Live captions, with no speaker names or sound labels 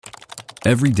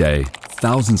Every day,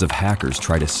 thousands of hackers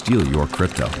try to steal your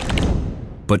crypto.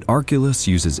 But Arculus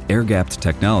uses air-gapped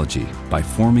technology by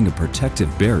forming a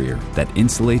protective barrier that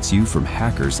insulates you from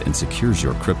hackers and secures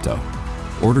your crypto.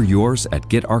 Order yours at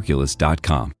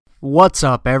getarculus.com. What's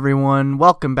up, everyone?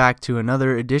 Welcome back to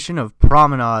another edition of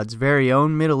Promenade's very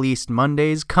own Middle East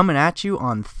Mondays, coming at you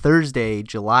on Thursday,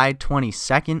 July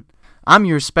 22nd. I'm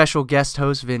your special guest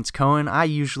host, Vince Cohen. I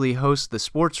usually host the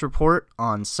Sports Report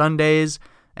on Sundays,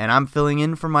 and I'm filling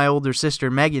in for my older sister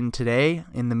Megan today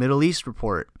in the Middle East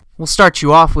Report. We'll start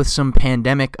you off with some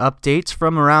pandemic updates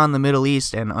from around the Middle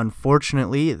East, and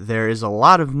unfortunately, there is a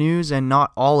lot of news and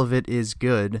not all of it is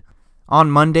good.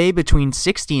 On Monday, between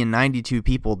 60 and 92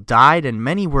 people died and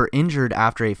many were injured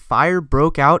after a fire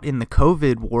broke out in the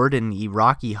COVID ward in the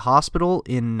Iraqi hospital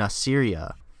in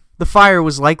Nasiriyah. The fire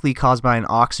was likely caused by an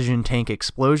oxygen tank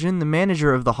explosion. The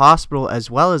manager of the hospital, as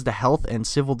well as the health and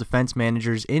civil defense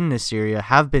managers in Nasiriyah,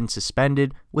 have been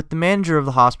suspended, with the manager of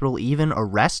the hospital even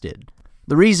arrested.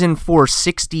 The reason for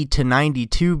 60 to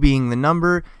 92 being the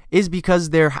number is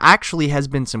because there actually has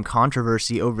been some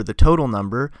controversy over the total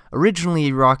number. Originally,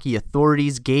 Iraqi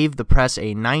authorities gave the press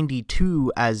a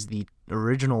 92 as the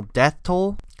original death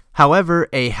toll. However,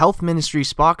 a health ministry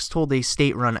spokes told a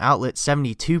state-run outlet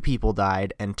 72 people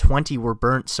died and 20 were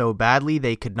burnt so badly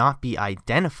they could not be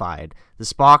identified. The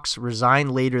spokes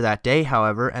resigned later that day,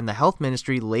 however, and the health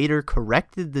ministry later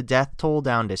corrected the death toll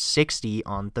down to 60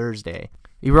 on Thursday.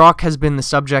 Iraq has been the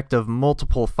subject of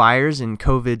multiple fires in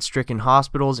COVID-stricken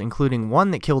hospitals, including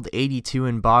one that killed 82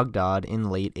 in Baghdad in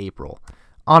late April.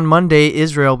 On Monday,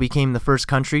 Israel became the first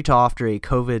country to offer a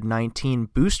COVID-19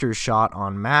 booster shot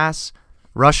en masse.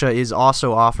 Russia is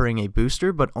also offering a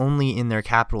booster, but only in their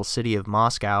capital city of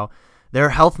Moscow.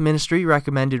 Their health ministry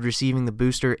recommended receiving the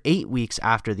booster 8 weeks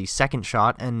after the second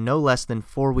shot and no less than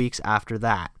 4 weeks after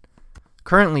that.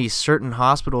 Currently, certain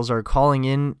hospitals are calling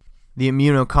in the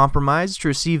immunocompromised to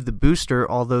receive the booster,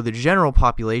 although the general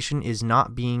population is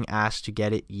not being asked to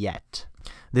get it yet.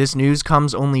 This news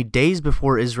comes only days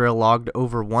before Israel logged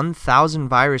over 1,000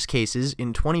 virus cases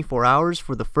in 24 hours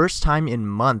for the first time in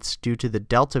months due to the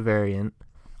Delta variant.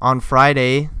 On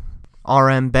Friday,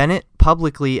 R.M. Bennett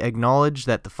publicly acknowledged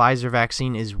that the Pfizer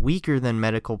vaccine is weaker than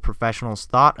medical professionals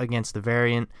thought against the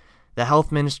variant. The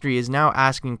health ministry is now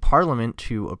asking Parliament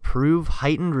to approve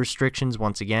heightened restrictions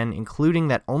once again, including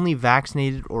that only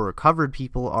vaccinated or recovered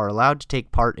people are allowed to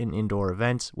take part in indoor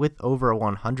events with over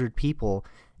 100 people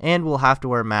and will have to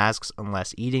wear masks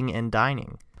unless eating and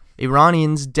dining.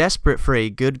 Iranians desperate for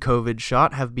a good COVID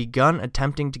shot have begun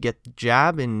attempting to get the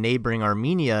jab in neighboring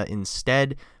Armenia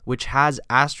instead, which has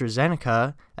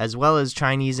AstraZeneca, as well as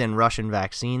Chinese and Russian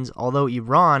vaccines. Although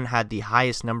Iran had the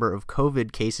highest number of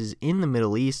COVID cases in the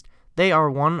Middle East, they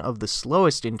are one of the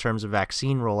slowest in terms of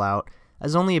vaccine rollout,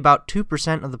 as only about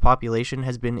 2% of the population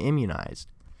has been immunized.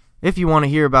 If you want to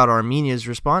hear about Armenia's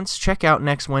response, check out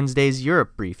next Wednesday's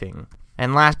Europe briefing.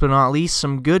 And last but not least,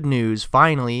 some good news,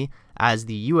 finally, as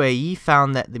the UAE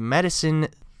found that the medicine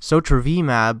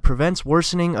sotrovimab prevents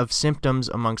worsening of symptoms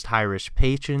amongst high-risk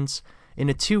patients. In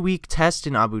a 2-week test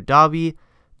in Abu Dhabi,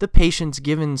 the patients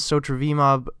given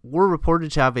sotrovimab were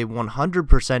reported to have a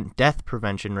 100% death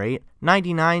prevention rate,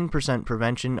 99%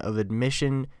 prevention of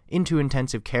admission into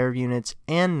intensive care units,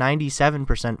 and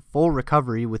 97% full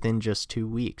recovery within just 2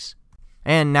 weeks.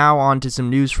 And now on to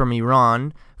some news from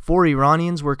Iran. 4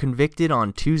 Iranians were convicted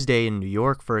on Tuesday in New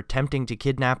York for attempting to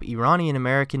kidnap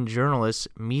Iranian-American journalist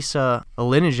Misa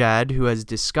Alinejad, who has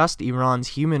discussed Iran's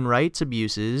human rights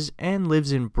abuses and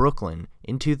lives in Brooklyn.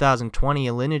 In 2020,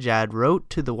 Alinejad wrote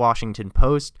to the Washington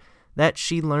Post that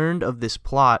she learned of this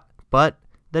plot, but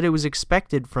that it was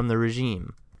expected from the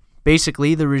regime.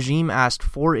 Basically, the regime asked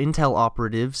 4 intel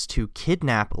operatives to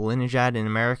kidnap Alinejad in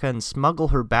America and smuggle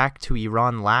her back to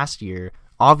Iran last year.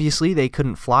 Obviously, they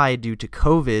couldn't fly due to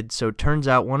COVID, so it turns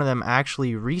out one of them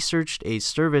actually researched a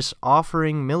service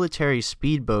offering military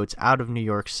speedboats out of New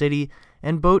York City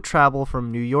and boat travel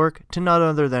from New York to none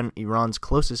other than Iran's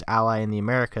closest ally in the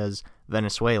Americas,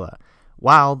 Venezuela.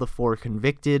 While the 4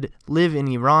 convicted live in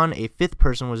Iran, a 5th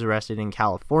person was arrested in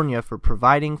California for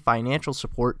providing financial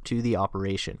support to the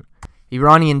operation.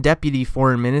 Iranian Deputy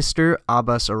Foreign Minister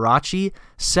Abbas Araghchi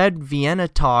said Vienna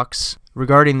talks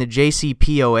regarding the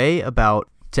JCPOA about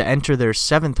to enter their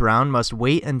 7th round must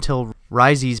wait until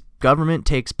Raisi's government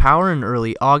takes power in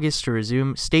early August to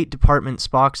resume. State Department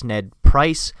spokesman Ned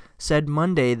Price said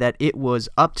Monday that it was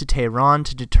up to Tehran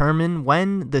to determine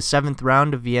when the 7th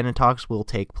round of Vienna talks will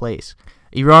take place.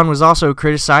 Iran was also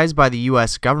criticized by the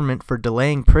U.S. government for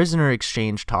delaying prisoner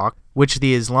exchange talks, which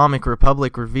the Islamic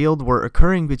Republic revealed were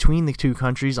occurring between the two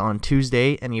countries on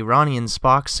Tuesday, and Iranian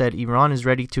Spock said Iran is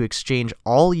ready to exchange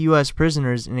all U.S.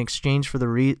 prisoners in exchange for the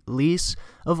release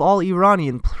of all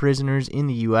Iranian prisoners in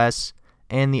the U.S.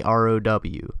 and the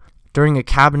ROW. During a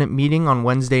cabinet meeting on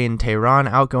Wednesday in Tehran,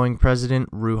 outgoing President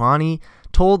Rouhani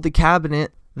told the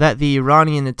cabinet that the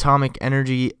Iranian Atomic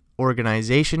Energy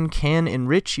Organization can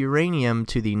enrich uranium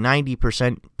to the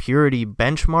 90% purity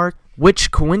benchmark,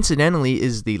 which coincidentally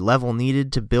is the level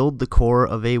needed to build the core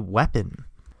of a weapon.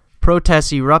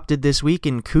 Protests erupted this week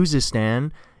in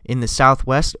Khuzestan in the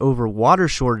southwest over water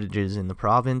shortages in the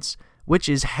province, which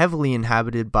is heavily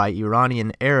inhabited by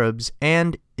Iranian Arabs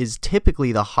and is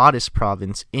typically the hottest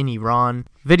province in Iran.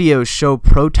 Videos show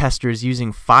protesters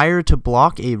using fire to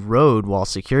block a road while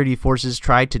security forces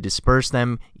try to disperse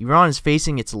them. Iran is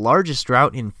facing its largest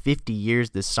drought in 50 years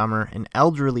this summer. An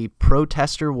elderly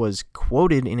protester was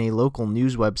quoted in a local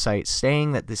news website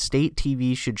saying that the state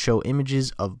TV should show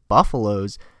images of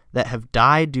buffaloes that have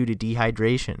died due to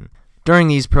dehydration. During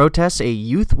these protests, a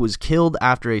youth was killed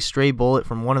after a stray bullet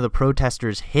from one of the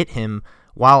protesters hit him.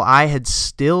 While I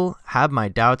still have my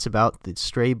doubts about the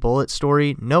stray bullet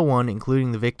story, no one,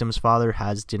 including the victim's father,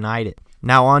 has denied it.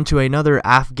 Now on to another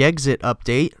Afghexit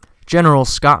update. General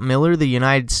Scott Miller, the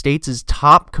United States'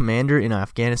 top commander in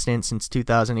Afghanistan since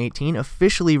 2018,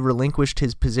 officially relinquished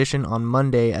his position on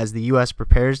Monday as the U.S.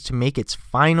 prepares to make its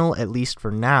final, at least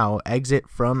for now, exit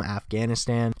from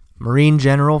Afghanistan. Marine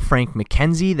General Frank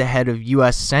McKenzie, the head of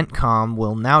U.S. CENTCOM,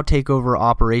 will now take over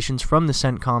operations from the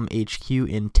CENTCOM HQ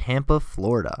in Tampa,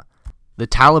 Florida. The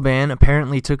Taliban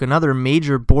apparently took another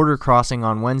major border crossing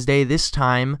on Wednesday, this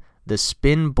time the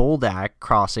Spin Boldak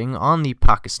crossing on the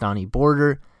Pakistani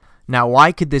border. Now,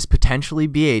 why could this potentially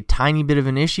be a tiny bit of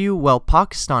an issue? Well,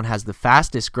 Pakistan has the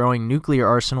fastest growing nuclear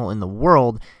arsenal in the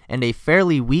world and a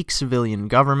fairly weak civilian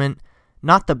government.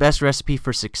 Not the best recipe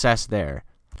for success there.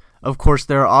 Of course,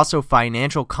 there are also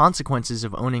financial consequences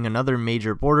of owning another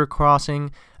major border crossing.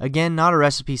 Again, not a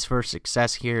recipe for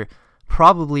success here,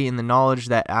 probably in the knowledge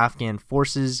that Afghan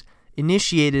forces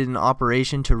initiated an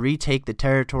operation to retake the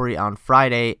territory on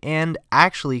Friday and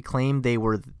actually claimed they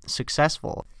were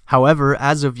successful. However,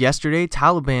 as of yesterday,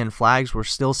 Taliban flags were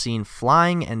still seen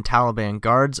flying and Taliban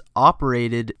guards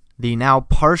operated the now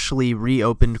partially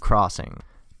reopened crossing.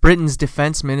 Britain's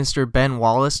Defense Minister Ben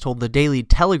Wallace told the Daily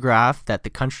Telegraph that the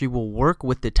country will work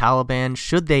with the Taliban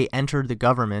should they enter the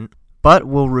government, but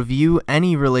will review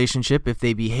any relationship if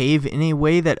they behave in a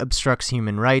way that obstructs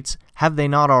human rights. Have they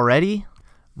not already?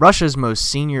 Russia's most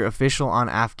senior official on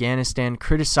Afghanistan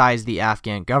criticized the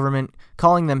Afghan government,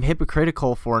 calling them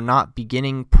hypocritical for not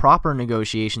beginning proper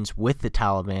negotiations with the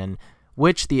Taliban,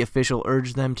 which the official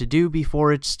urged them to do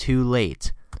before it's too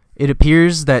late. It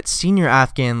appears that senior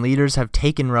Afghan leaders have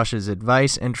taken Russia's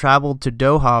advice and traveled to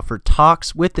Doha for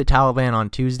talks with the Taliban on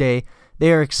Tuesday.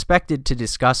 They are expected to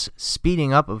discuss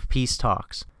speeding up of peace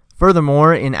talks.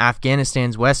 Furthermore, in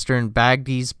Afghanistan's western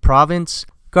Baghdad province,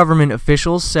 government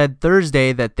officials said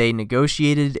Thursday that they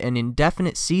negotiated an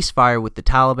indefinite ceasefire with the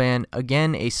Taliban.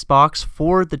 Again, a spokesperson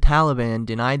for the Taliban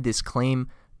denied this claim,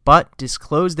 but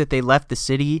disclosed that they left the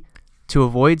city to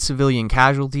avoid civilian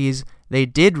casualties. They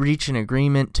did reach an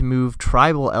agreement to move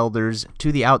tribal elders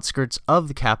to the outskirts of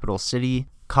the capital city,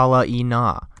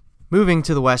 Kala-i-Na. Moving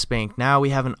to the West Bank now,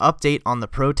 we have an update on the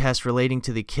protest relating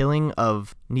to the killing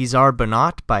of Nizar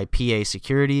Banat by PA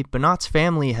Security. Banat's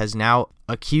family has now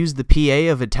accused the PA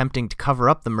of attempting to cover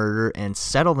up the murder and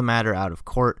settle the matter out of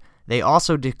court. They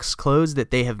also disclosed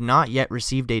that they have not yet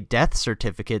received a death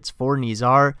certificate for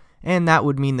Nizar, and that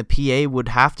would mean the PA would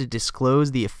have to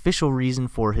disclose the official reason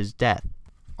for his death.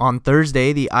 On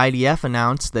Thursday, the IDF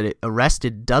announced that it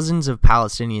arrested dozens of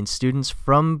Palestinian students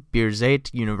from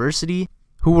Birzeit University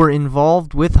who were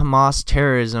involved with Hamas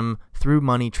terrorism through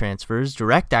money transfers,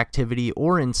 direct activity,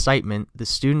 or incitement. The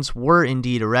students were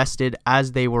indeed arrested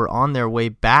as they were on their way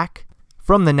back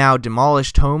from the now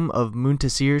demolished home of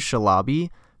Muntasir Shalabi,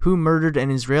 who murdered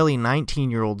an Israeli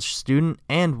 19-year-old student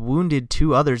and wounded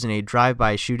 2 others in a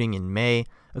drive-by shooting in May.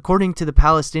 According to the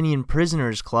Palestinian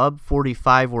Prisoners Club,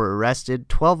 45 were arrested,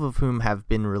 12 of whom have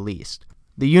been released.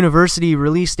 The university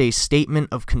released a statement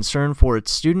of concern for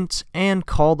its students and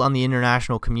called on the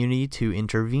international community to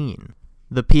intervene.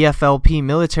 The PFLP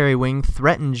military wing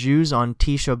threatened Jews on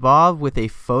Tisha B'Av with a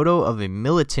photo of a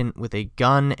militant with a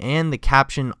gun and the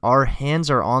caption, "Our hands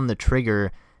are on the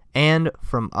trigger," and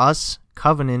 "From us,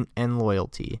 covenant and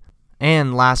loyalty."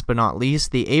 And last but not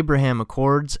least, the Abraham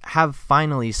Accords have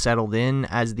finally settled in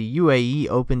as the UAE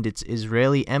opened its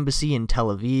Israeli embassy in Tel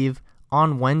Aviv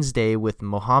on Wednesday, with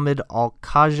Mohammed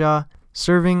Al-Khaja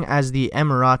serving as the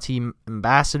Emirati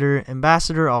ambassador.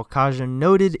 Ambassador Al-Khaja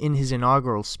noted in his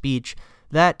inaugural speech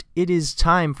that it is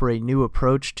time for a new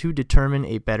approach to determine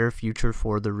a better future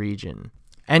for the region.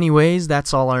 Anyways,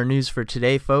 that's all our news for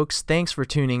today, folks. Thanks for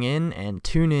tuning in, and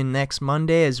tune in next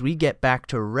Monday as we get back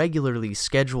to regularly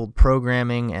scheduled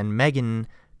programming and Megan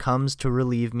comes to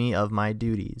relieve me of my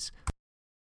duties.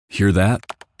 Hear that?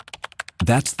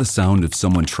 That's the sound of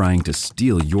someone trying to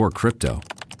steal your crypto.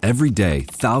 Every day,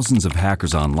 thousands of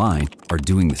hackers online are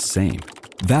doing the same.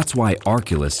 That's why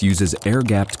Arculus uses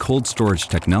air-gapped cold storage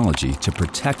technology to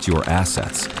protect your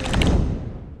assets.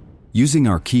 Using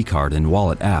our keycard and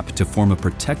wallet app to form a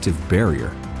protective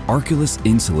barrier, Arculus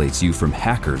insulates you from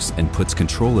hackers and puts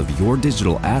control of your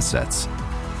digital assets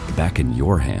back in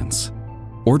your hands.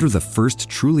 Order the first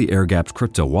truly air-gapped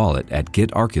crypto wallet at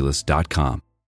getarculus.com.